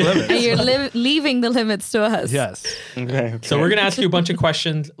wall. Track limits. And you're leaving the limits to us. Yes. Okay. so we're going to ask you a bunch of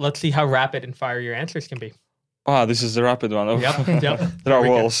questions. Let's see how rapid and fire your answers can be. Ah, this is the rapid one. Yep. There are Here we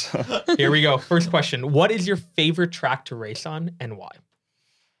go. walls. Here we go. First question. What is your favorite track to race on and why?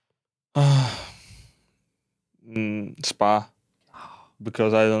 Spa.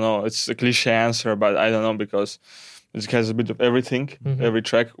 Because I don't know. It's a cliche answer, but I don't know because it has a bit of everything. Mhm. Every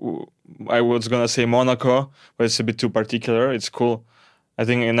track. I was gonna say Monaco, but it's a bit too particular. It's cool. I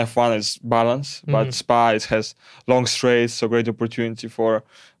think in F1 it's balance, Mhm. but Spa it has long straights, so great opportunity for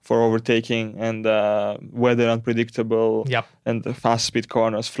overtaking, and weather unpredictable, Yep. and the fast speed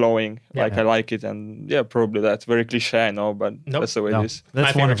corners flowing. Yeah. I like it, and yeah, probably that. Very cliche, I know, but Nope. that's the way No, it is.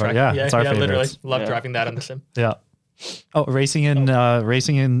 that's My one favorite of our, track. yeah, it's our literally. favorites. Love Yeah. driving that on the sim. Yeah. Oh, racing in the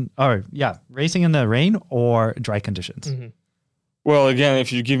rain or dry conditions. Mhm. Well, again,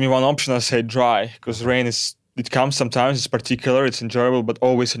 if you give me one option, I say dry, because rain it comes sometimes. It's particular, it's enjoyable, but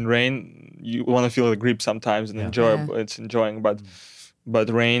always in rain, you want to feel the grip sometimes and Yeah. enjoyable. It's enjoying, but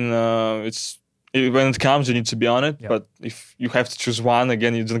rain, when it comes, you need to be on it. Yeah. But if you have to choose one,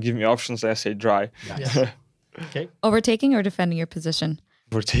 again, you don't give me options. I say dry. Yeah. Okay. Overtaking or defending your position?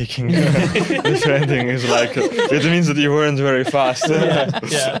 Overtaking, defending is like it means that you weren't very fast.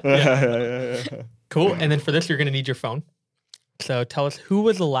 Yeah. Cool. And then for this, you're going to need your phone. So tell us, who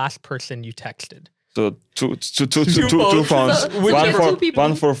was the last person you texted? So two phones. phones. So whichever two people-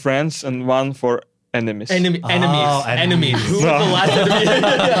 One for friends and one for enemies. Enemies. enemies. Enemies. Who was No. the last enemy?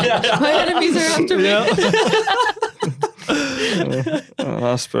 My enemies are after me.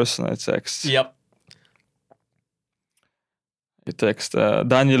 Last person I text. Yep. I text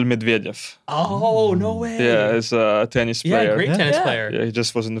Daniil Medvedev. Oh, no way. Yeah, he's a tennis Yeah, player. great Yeah. tennis Yeah. player. Yeah, he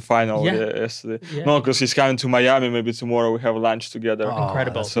just was in the final Yeah. yesterday. Yeah. No, because he's coming to Miami. Maybe tomorrow we have lunch together. Oh,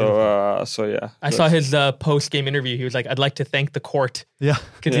 Incredible. that's So yeah. I saw his post-game interview. He was like, I'd like to thank the court. Yeah,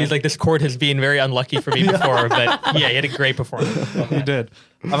 Because he's like, this court has been very unlucky for me before. But yeah, he had a great performance. you did.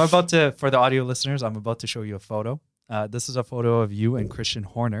 For the audio listeners, I'm about to show you a photo. This is a photo of you and Christian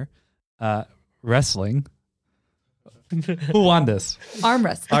Horner wrestling. Who won this? Arm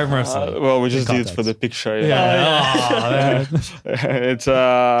wrestling. Arm wrestling. Well, we just did it context. for the picture. Yeah. It's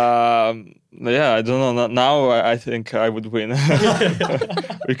I don't know. Now I think I would win.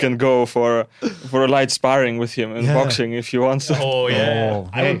 We can go for a light sparring with him in Yeah. boxing if you want. Oh, yeah. Oh,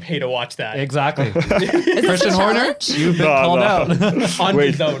 I would hey. pay to watch that. Exactly. Is this Christian a Horner, challenge? you've been No, called no. out. On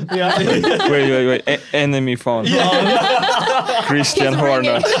Wait. the zone. Yeah. Wait. Enemy phone. Christian He's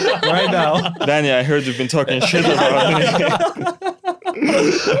Horner. ringing. Right now. Danny, I heard you've been talking shit about me.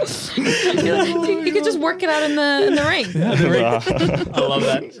 You could just work it out in the ring. I love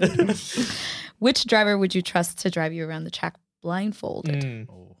that. Which driver would you trust to drive you around the track blindfolded?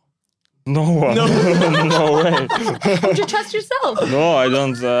 No one. No way. Would you trust yourself? No, I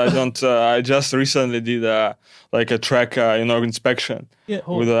don't. I just recently did like a track inspection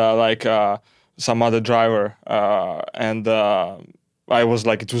with some other driver, and I was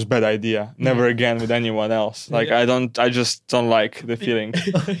like, it was a bad idea. Never again with anyone else. Like I just don't like the feeling,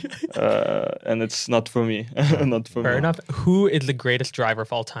 and it's not for me. Not for me. Fair enough. Who is the greatest driver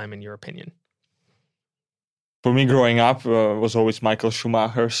of all time in your opinion? For me, growing up was always Michael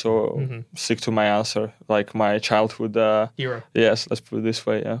Schumacher. So stick to my answer, like my childhood hero. Yes, let's put it this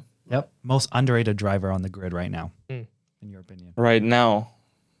way. Yeah. Yep. Most underrated driver on the grid right now, in your opinion? Right now,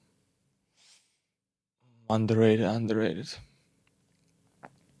 underrated.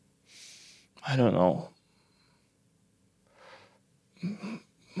 I don't know.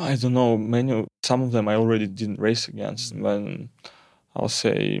 Some of them I already didn't race against. When I'll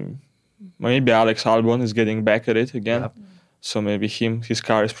say maybe Alex Albon is getting back at it again. Yep. So maybe his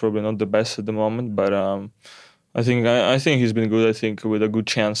car is probably not the best at the moment, but I think he's been good. I think with a good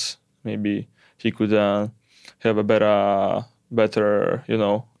chance, maybe he could have a better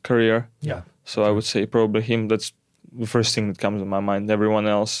career. Yeah. So I would say probably him. That's the first thing that comes to my mind. Everyone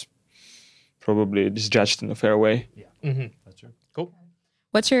else probably disjudged in a fair way. Yeah, that's true. Cool.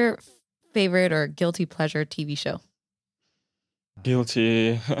 What's your favorite or guilty pleasure TV show?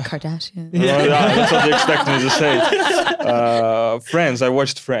 Guilty. Kardashian. Yeah, that's what you expect me to say. Friends. I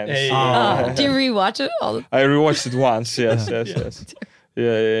watched Friends. Hey. Do you rewatch it? I rewatched it once. Yes.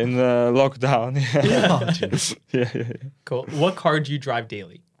 Yeah, in lockdown. Yeah. Cool. What car do you drive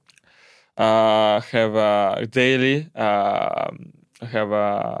daily? Have a daily. I have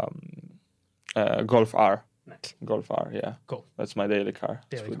a Golf R. Nice. Golf R. Yeah. Cool. That's my daily car.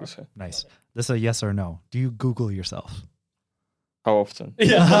 Daily car. Nice. This is a yes or no. Do you Google yourself? How often? No,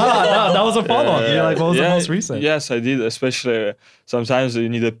 that was a follow-up. You're like, what was the most recent? Yes, I did. Especially sometimes you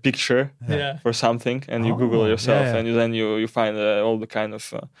need a picture for something, and you Google yourself, and then you find all the kind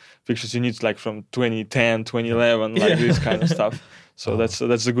of pictures you need, like from 2010, 2011, like this kind of stuff. So that's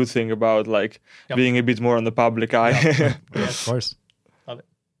a good thing about being a bit more on the public eye. Yeah, of course. Love it.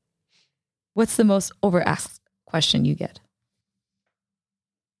 What's the most over-asked question you get?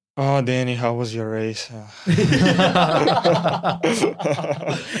 Oh, Danny, how was your race? Hey,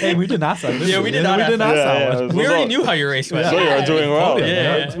 we didn't ask that. We did not ask that. We already knew how your race went. So you're doing well.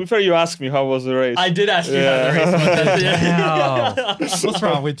 Yeah. Before you asked me how was the race. I did ask you how the race was. What's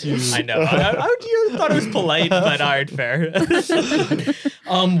wrong with you? I know. You thought it was polite, but all right, fair.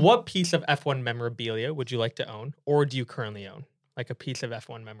 What piece of F1 memorabilia would you like to own, or do you currently own? Like a piece of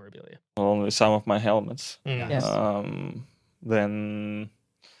F1 memorabilia? Only some of my helmets. Yes. Then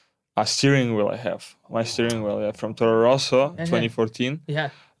a steering wheel I have. My steering wheel from Toro Rosso, 2014. Yeah.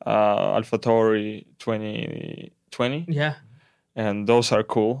 AlphaTauri 2020. Yeah. And those are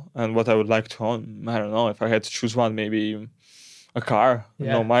cool. And what I would like to own, I don't know. If I had to choose one, maybe a car.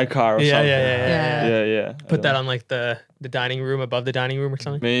 My car or something. Yeah. Put that on like the dining room, above the dining room or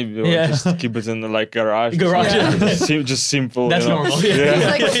something? Maybe. Or just keep it in the garage. Just simple. That's normal. It's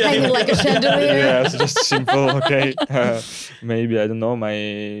like hanging like a chandelier. Yeah, it's just simple. Okay. Maybe, I don't know,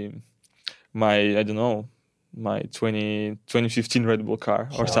 my 2015 Red Bull car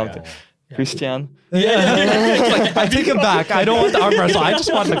or something. Yeah. Christian. I take it back. I don't want the armrest. I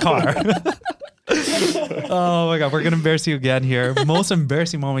just want the car. Oh my God, we're gonna embarrass you again here. Most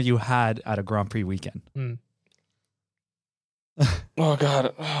embarrassing moment you had at a Grand Prix weekend? Oh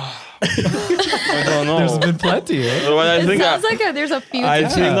God, I don't know. There's been plenty. Sounds like there's a few.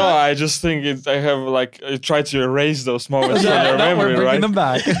 I just think I have I try to erase those moments from your memory, we're bringing them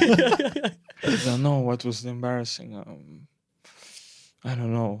back. I don't know what was embarrassing. I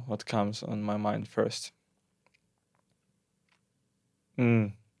don't know what comes on my mind first.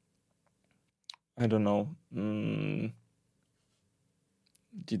 I don't know.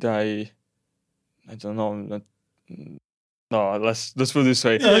 Did I don't know. No, let's put it this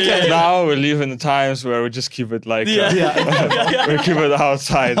way. Okay. Now we live in the times where we just keep it we keep it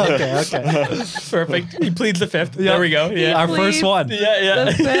outside. Okay. Perfect. He pleads the fifth. There we go. Yeah, our first one. Yeah.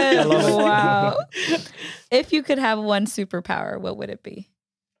 The fifth. Wow. If you could have one superpower, what would it be?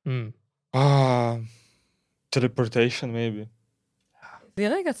 Teleportation, maybe. I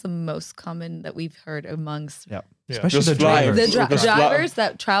feel like that's the most common that we've heard amongst Especially Just the flying. drivers. The Because drivers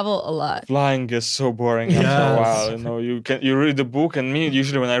that travel a lot. Flying is so boring after a while. You know, you read the book, and me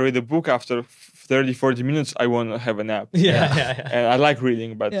usually when I read the book after 30-40 minutes, I want to have a nap. Yeah. And I like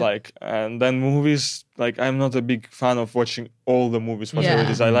reading, but and then movies, like I'm not a big fan of watching all the movies, whatever it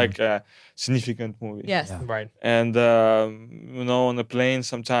is. I like a significant movie. Yes. Yeah. Right. And you know, on a plane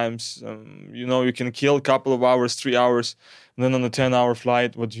sometimes, you know, you can kill a couple of hours, 3 hours, and then on a 10-hour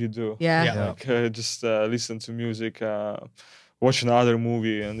flight, what do you do? Yeah. Like just listen to music, watch another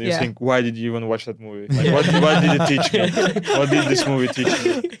movie, and you Yeah. think, why did you even watch that movie? Like, what did it teach me? What did this movie teach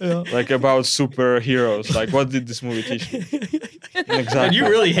me? Like about superheroes. Like, what did this movie teach me? Exactly. And you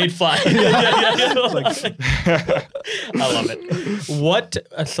really hate flying. I love it. What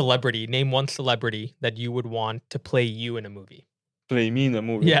a celebrity, name one celebrity that you would want to play you in a movie. Play me in a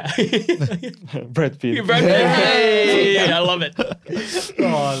movie. Yeah. Brad Pitt. Hey, I love it.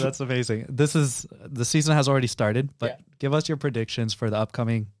 Oh, that's amazing. The season has already started, but Yeah. give us your predictions for the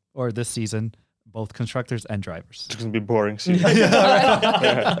upcoming or this season, both constructors and drivers. It's gonna be boring. See? Just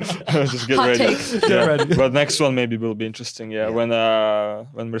get Hot ready. takes. Get ready. But next one maybe will be interesting. Yeah, when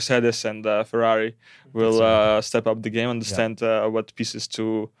Mercedes and Ferrari will step up the game, understand what pieces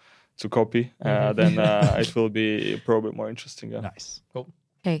to copy, then it will be probably more interesting. Yeah. Nice.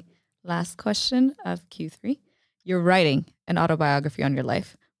 Okay. Last question of Q3. You're writing an autobiography on your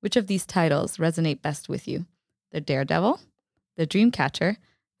life. Which of these titles resonate best with you? The Daredevil, the Dreamcatcher,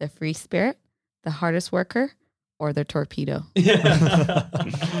 the Free Spirit, the Hardest Worker, or the Torpedo?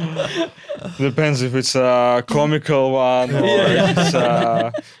 Depends if it's a comical one or if it's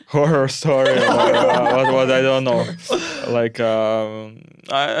a horror story or what I don't know. Like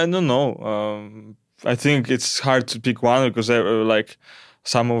I don't know. I think it's hard to pick one because like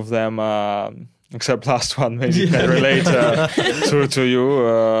some of them, except last one, maybe can relate to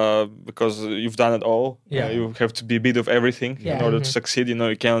you because you've done it all. Yeah. You have to be a bit of everything in order to succeed. You know,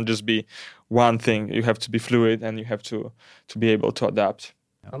 you cannot just be one thing. You have to be fluid and you have to be able to adapt.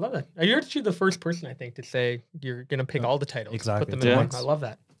 I love that. You're actually the first person, I think, to say you're going to pick all the titles. Exactly. Put them in Yeah. one. I love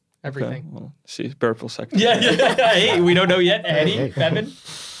that. Everything. Okay, well, see, purple second. Yeah. Hey, we don't know yet. Eddie, Bevan?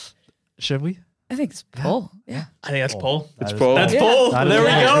 Should we? I think it's Paul. Yeah. I think that's Paul. It's Paul. That's Yeah. Paul. That is There we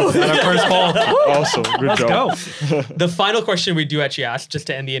Paul. go. That's our first Paul. Awesome. Good Let's job. go. The final question we do actually ask, just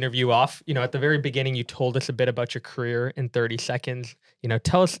to end the interview off, you know, at the very beginning, you told us a bit about your career in 30 seconds. You know,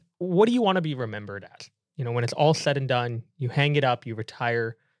 tell us, what do you want to be remembered as? You know, when it's all said and done, you hang it up, you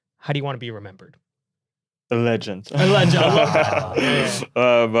retire. How do you want to be remembered? A legend. A legend. I love that.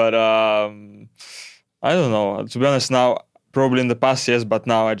 Yeah. But I don't know. To be honest, now probably in the past, yes, but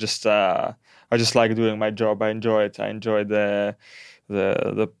now I just like doing my job. I enjoy it. I enjoy the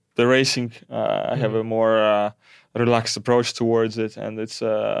racing. I have a more relaxed approach towards it, and it's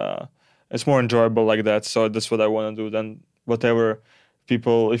more enjoyable like that. So that's what I want to do. Then whatever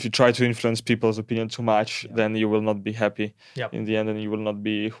people, if you try to influence people's opinion too much, then you will not be happy in the end, and you will not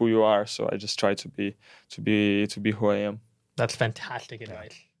be who you are. So I just try to be who I am. That's fantastic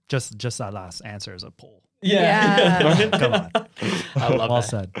advice. Just that last answer is a poll. Yeah. Come on. I love Well that.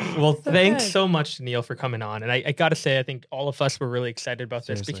 said. Well, thanks good. so much, Daniil, for coming on. And I got to say, I think all of us were really excited about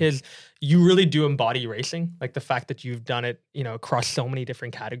this Seriously. because you really do embody racing. Like the fact that you've done it, you know, across so many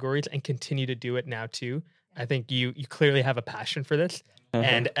different categories and continue to do it now too. I think you clearly have a passion for this.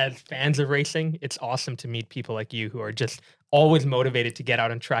 And as fans of racing, it's awesome to meet people like you who are just always motivated to get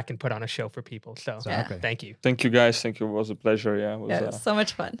out on track and put on a show for people. So Exactly. thank you. Thank you, guys. Thank you. It was a pleasure. Yeah, it was, Yeah, it was so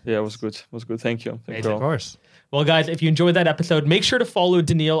much fun. yeah, it was good. It was good. Thank you. Thank Amazing. you all. Of course. Well, guys, if you enjoyed that episode, make sure to follow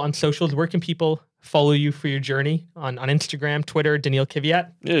Daniil on socials. Where can people follow you for your journey on Instagram, Twitter, Daniil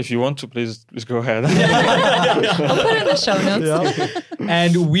Kvyat? Yeah, if you want to, please go ahead. I'll put it in the show notes.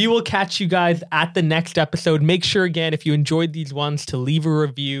 And we will catch you guys at the next episode. Make sure, again, if you enjoyed these ones, to leave a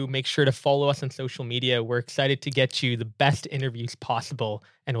review. Make sure to follow us on social media. We're excited to get you the best interviews possible.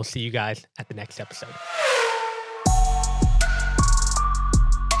 And we'll see you guys at the next episode.